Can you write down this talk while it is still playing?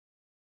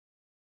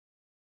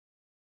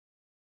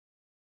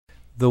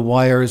The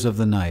Wires of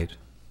the Night.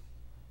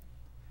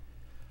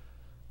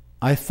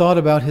 I thought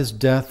about his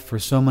death for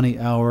so many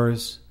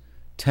hours,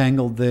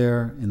 tangled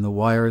there in the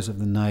wires of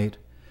the night,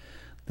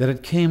 that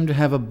it came to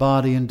have a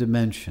body and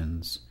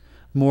dimensions,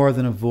 more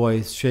than a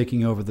voice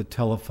shaking over the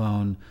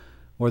telephone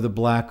or the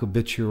black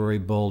obituary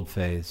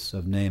boldface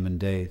of name and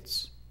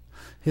dates.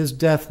 His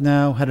death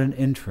now had an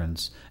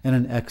entrance and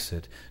an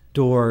exit,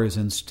 doors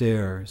and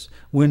stairs,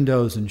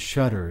 windows and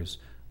shutters,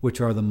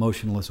 which are the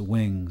motionless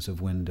wings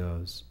of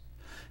windows.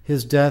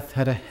 His death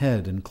had a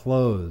head and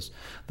clothes,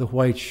 the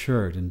white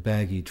shirt and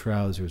baggy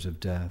trousers of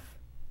death.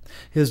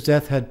 His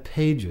death had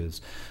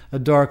pages, a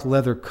dark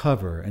leather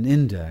cover, an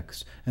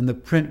index, and the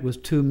print was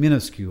too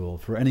minuscule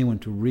for anyone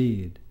to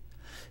read.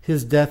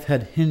 His death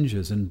had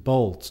hinges and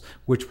bolts,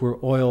 which were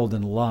oiled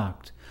and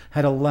locked,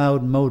 had a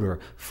loud motor,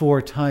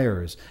 4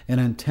 tires, an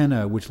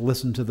antenna which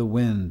listened to the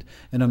wind,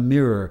 and a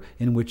mirror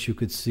in which you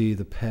could see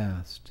the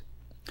past.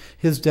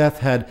 His death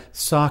had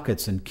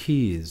sockets and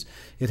keys.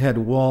 It had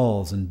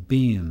walls and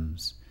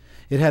beams.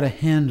 It had a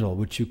handle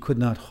which you could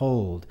not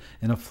hold,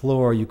 and a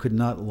floor you could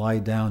not lie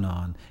down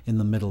on in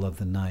the middle of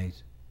the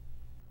night.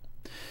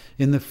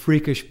 In the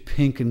freakish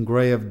pink and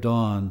gray of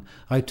dawn,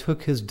 I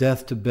took his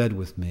death to bed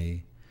with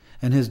me,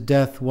 and his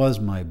death was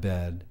my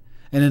bed,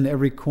 and in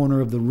every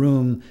corner of the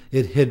room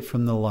it hid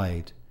from the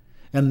light,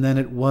 and then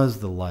it was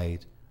the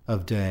light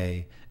of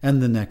day,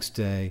 and the next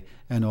day,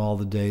 and all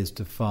the days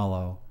to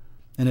follow,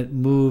 and it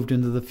moved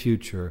into the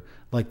future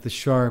like the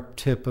sharp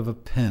tip of a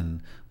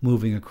pen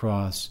moving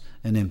across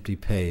an empty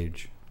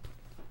page.